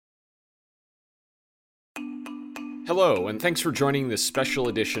Hello, and thanks for joining this special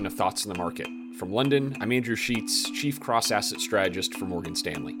edition of Thoughts on the Market. From London, I'm Andrew Sheets, Chief Cross-Asset Strategist for Morgan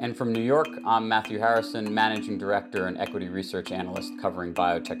Stanley. And from New York, I'm Matthew Harrison, Managing Director and Equity Research Analyst covering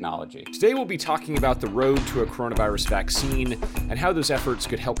biotechnology. Today we'll be talking about the road to a coronavirus vaccine and how those efforts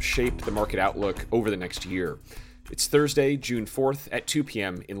could help shape the market outlook over the next year. It's Thursday, June 4th at 2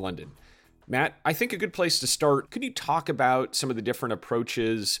 p.m. in London. Matt, I think a good place to start, could you talk about some of the different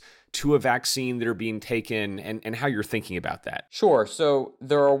approaches to a vaccine that are being taken and how you're thinking about that? Sure. So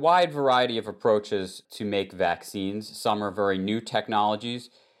there are a wide variety of approaches to make vaccines. Some are very new technologies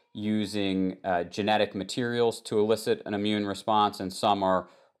using genetic materials to elicit an immune response, and some are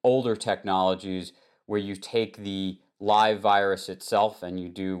older technologies where you take the live virus itself and you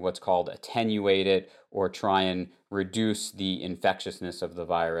do what's called attenuate it or try and reduce the infectiousness of the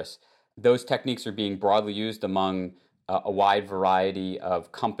virus. Those techniques are being broadly used among a wide variety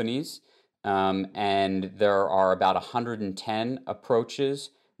of companies, and there are about 110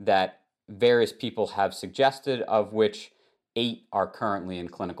 approaches that various people have suggested, of which 8 are currently in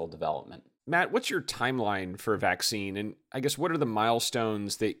clinical development. Matt, what's your timeline for a vaccine? And I guess what are the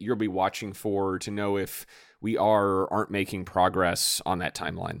milestones that you'll be watching for to know if we are or aren't making progress on that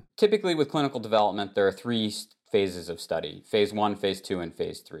timeline? Typically with clinical development, there are 3 phases of study: phase 1, phase 2, and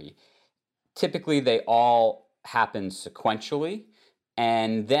phase 3. Typically, they all happen sequentially.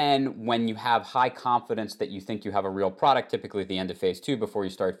 And then when you have high confidence that you think you have a real product, typically at the end of phase 2, before you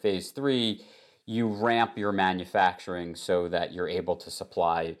start phase 3, you ramp your manufacturing so that you're able to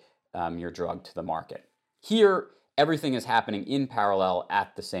supply your drug to the market. Here, everything is happening in parallel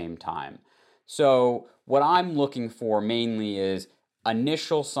at the same time. So what I'm looking for mainly is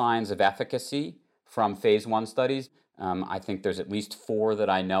initial signs of efficacy from phase 1 studies. I think there's at least 4 that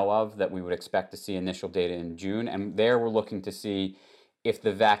I know of that we would expect to see initial data in June. And there we're looking to see if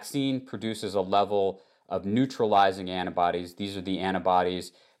the vaccine produces a level of neutralizing antibodies. These are the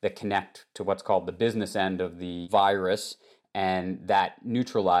antibodies that connect to what's called the business end of the virus, and that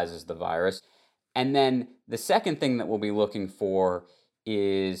neutralizes the virus. And then the second thing that we'll be looking for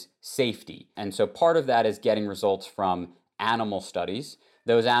is safety. And so part of that is getting results from animal studies.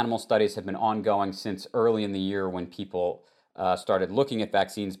 Those animal studies have been ongoing since early in the year when people started looking at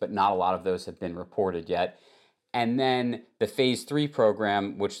vaccines, but not a lot of those have been reported yet. And then the phase 3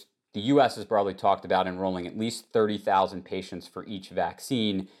 program, which the U.S. has broadly talked about enrolling at least 30,000 patients for each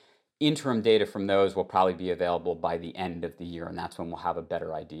vaccine. Interim data from those will probably be available by the end of the year, and that's when we'll have a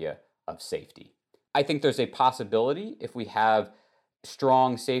better idea of safety. I think there's a possibility if we have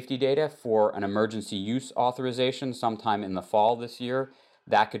strong safety data for an emergency use authorization sometime in the fall this year.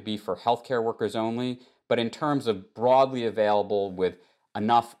 That could be for healthcare workers only. But in terms of broadly available with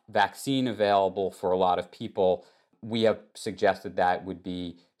enough vaccine available for a lot of people, we have suggested that would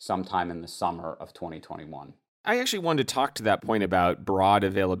be sometime in the summer of 2021. I actually wanted to talk to that point about broad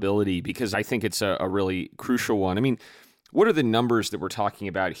availability because I think it's a really crucial one. I mean, what are the numbers that we're talking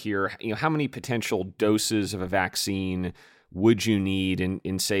about here? How many potential doses of a vaccine would you need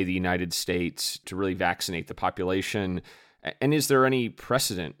in say, the United States to really vaccinate the population? And is there any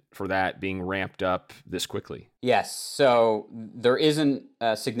precedent for that being ramped up this quickly? Yes. So there isn't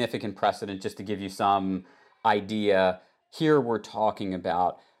a significant precedent. Just to give you some idea, here we're talking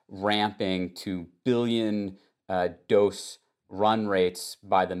about ramping to billion dose run rates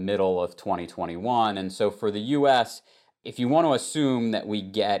by the middle of 2021. And so for the U.S., if you want to assume that we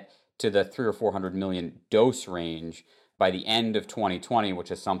get to the 300 or 400 million dose range by the end of 2020,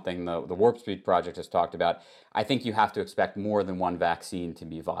 which is something the Warp Speed project has talked about, I think you have to expect more than one vaccine to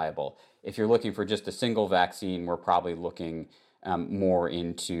be viable. If you're looking for just a single vaccine, we're probably looking more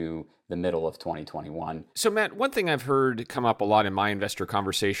into the middle of 2021. So, Matt, one thing I've heard come up a lot in my investor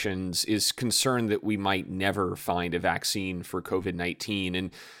conversations is concern that we might never find a vaccine for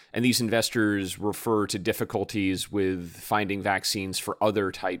COVID-19. And these investors refer to difficulties with finding vaccines for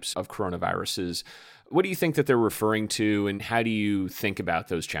other types of coronaviruses. What do you think that they're referring to, and how do you think about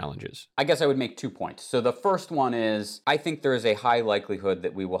those challenges? I guess I would make 2 points. So the first one is, I think there is a high likelihood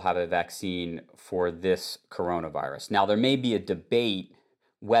that we will have a vaccine for this coronavirus. Now, there may be a debate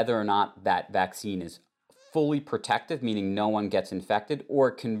whether or not that vaccine is fully protective, meaning no one gets infected, or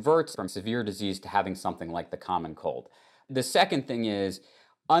it converts from severe disease to having something like the common cold. The second thing is,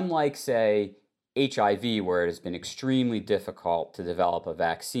 unlike, say, HIV, where it has been extremely difficult to develop a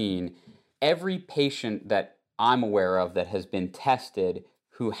vaccine, every patient that I'm aware of that has been tested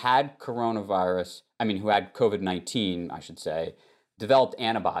who had who had COVID-19, I should say, developed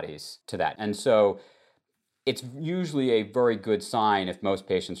antibodies to that. And so it's usually a very good sign if most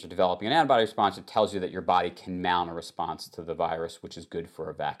patients are developing an antibody response. It tells you that your body can mount a response to the virus, which is good for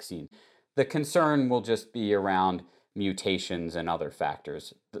a vaccine. The concern will just be around mutations and other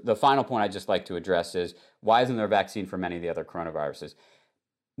factors. The final point I'd just like to address is, why isn't there a vaccine for many of the other coronaviruses?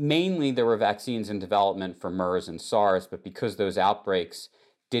 Mainly, there were vaccines in development for MERS and SARS, but because those outbreaks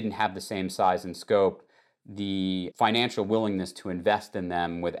didn't have the same size and scope, the financial willingness to invest in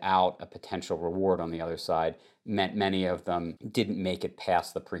them without a potential reward on the other side meant many of them didn't make it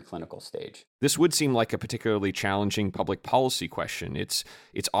past the preclinical stage. This would seem like a particularly challenging public policy question. It's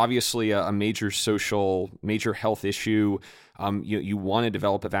obviously a major major health issue. You want to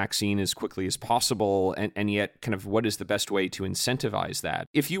develop a vaccine as quickly as possible, and yet kind of what is the best way to incentivize that?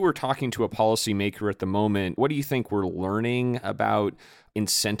 If you were talking to a policymaker at the moment, what do you think we're learning about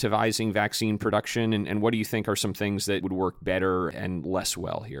incentivizing vaccine production, and what do you think are some things that would work better and less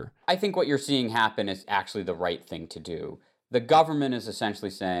well here? I think what you're seeing happen is actually the right thing to do. The government is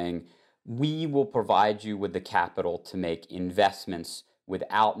essentially saying, we will provide you with the capital to make investments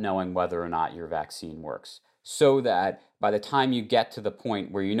without knowing whether or not your vaccine works, so that by the time you get to the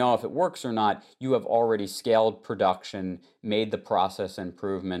point where you know if it works or not, you have already scaled production, made the process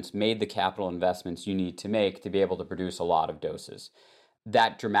improvements, made the capital investments you need to make to be able to produce a lot of doses.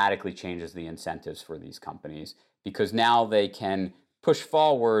 That dramatically changes the incentives for these companies, because now they can push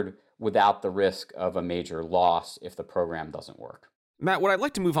forward without the risk of a major loss if the program doesn't work. Matt, what I'd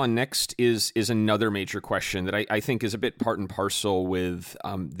like to move on next is another major question that I think is a bit part and parcel with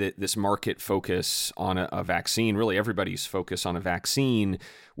this market focus on a vaccine, really everybody's focus on a vaccine,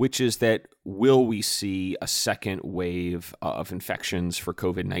 which is that will we see a second wave of infections for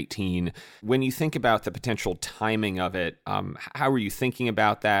COVID-19? When you think about the potential timing of it, how are you thinking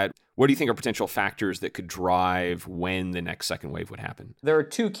about that? What do you think are potential factors that could drive when the next second wave would happen? There are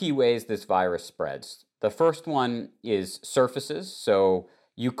two key ways this virus spreads. The first one is surfaces. So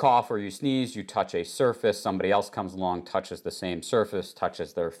you cough or you sneeze, you touch a surface, somebody else comes along, touches the same surface,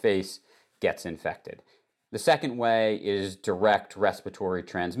 touches their face, gets infected. The second way is direct respiratory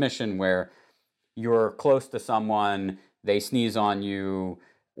transmission, where you're close to someone, they sneeze on you,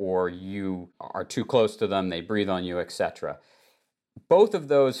 or you are too close to them, they breathe on you, etc. Both of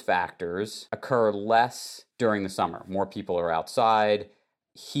those factors occur less during the summer. More people are outside.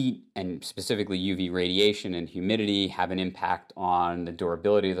 Heat and specifically UV radiation and humidity have an impact on the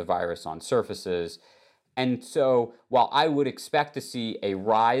durability of the virus on surfaces. And so while I would expect to see a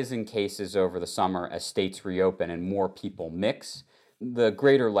rise in cases over the summer as states reopen and more people mix, the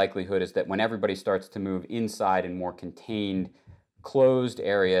greater likelihood is that when everybody starts to move inside in more contained, closed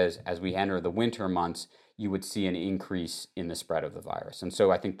areas as we enter the winter months, you would see an increase in the spread of the virus. And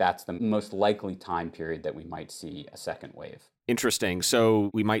so I think that's the most likely time period that we might see a second wave. Interesting. So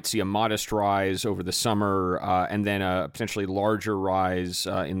we might see a modest rise over the summer and then a potentially larger rise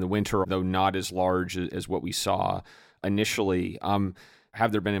in the winter, though not as large as what we saw initially.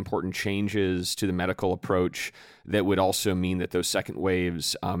 Have there been important changes to the medical approach that would also mean that those second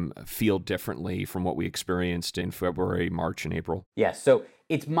waves feel differently from what we experienced in February, March, and April? Yes. So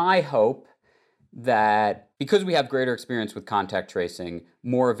it's my hope that because we have greater experience with contact tracing,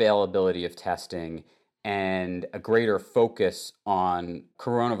 more availability of testing, and a greater focus on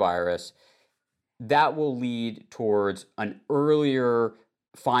coronavirus, that will lead towards an earlier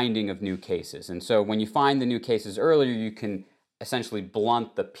finding of new cases. And so when you find the new cases earlier, you can essentially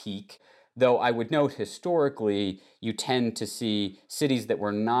blunt the peak. Though I would note historically, you tend to see cities that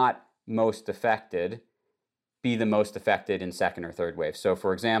were not most affected be the most affected in second or third wave. So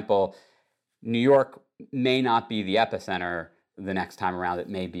for example, New York may not be the epicenter the next time around. It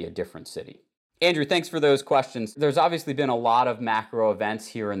may be a different city. Andrew, thanks for those questions. There's obviously been a lot of macro events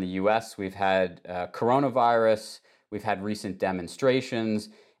here in the US. We've had coronavirus, we've had recent demonstrations,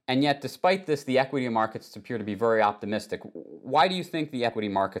 and yet despite this, the equity markets appear to be very optimistic. Why do you think the equity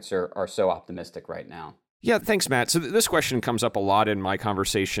markets are so optimistic right now? Yeah, thanks, Matt. So this question comes up a lot in my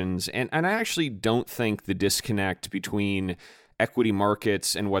conversations, and I actually don't think the disconnect between equity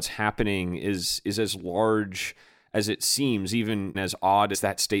markets and what's happening is as large as it seems, even as odd as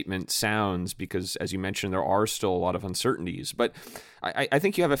that statement sounds, because as you mentioned, there are still a lot of uncertainties. But I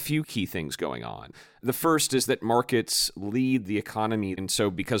think you have a few key things going on. The first is that markets lead the economy. And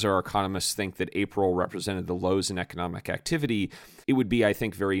so because our economists think that April represented the lows in economic activity, it would be, I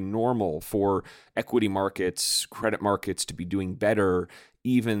think, very normal for equity markets, credit markets to be doing better,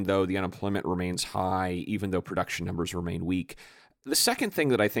 even though the unemployment remains high, even though production numbers remain weak. The second thing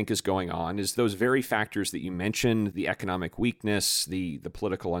that I think is going on is those very factors that you mentioned, the economic weakness, the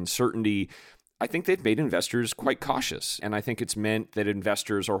political uncertainty. I think they've made investors quite cautious. And I think it's meant that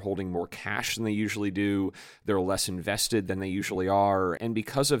investors are holding more cash than they usually do. They're less invested than they usually are. And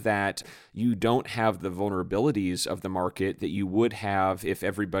because of that, you don't have the vulnerabilities of the market that you would have if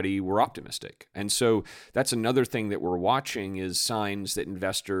everybody were optimistic. And so that's another thing that we're watching is signs that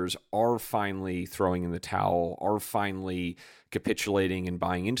investors are finally throwing in the towel, are finally capitulating and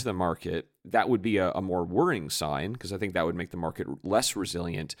buying into the market. That would be a more worrying sign because I think that would make the market less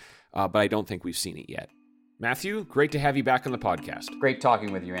resilient. But I don't think we've seen it yet. Matthew, great to have you back on the podcast. Great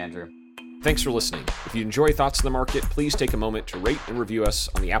talking with you, Andrew. Thanks for listening. If you enjoy Thoughts on the Market, please take a moment to rate and review us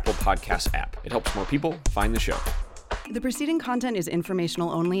on the Apple Podcast app. It helps more people find the show. The preceding content is informational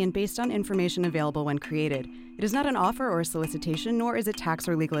only and based on information available when created. It is not an offer or a solicitation, nor is it tax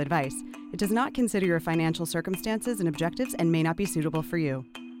or legal advice. It does not consider your financial circumstances and objectives and may not be suitable for you.